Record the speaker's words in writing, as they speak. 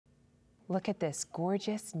Look at this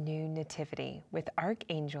gorgeous new nativity with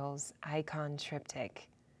Archangels icon triptych.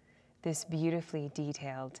 This beautifully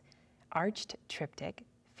detailed arched triptych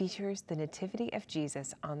features the Nativity of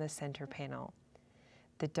Jesus on the center panel.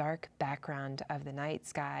 The dark background of the night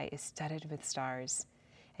sky is studded with stars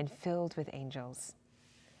and filled with angels.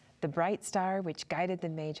 The bright star which guided the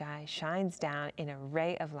Magi shines down in a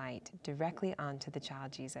ray of light directly onto the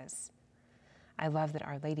child Jesus. I love that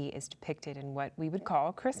Our Lady is depicted in what we would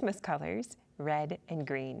call Christmas colors, red and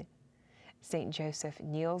green. Saint Joseph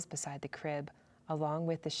kneels beside the crib along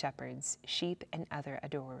with the shepherds, sheep, and other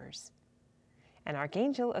adorers. An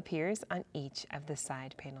archangel appears on each of the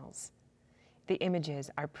side panels. The images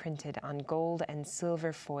are printed on gold and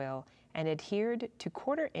silver foil and adhered to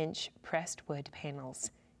 1/4-inch pressed wood panels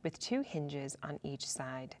with 2 hinges on each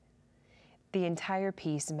side. The entire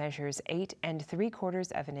piece measures 8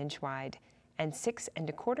 3/4 of an inch wide and 6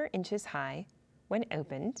 1/4 inches high when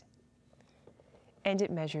opened, and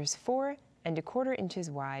it measures 4 1/4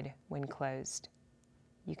 inches wide when closed.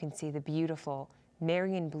 You can see the beautiful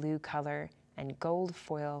Marian blue color and gold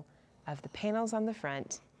foil of the panels on the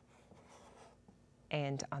front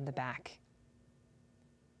and on the back.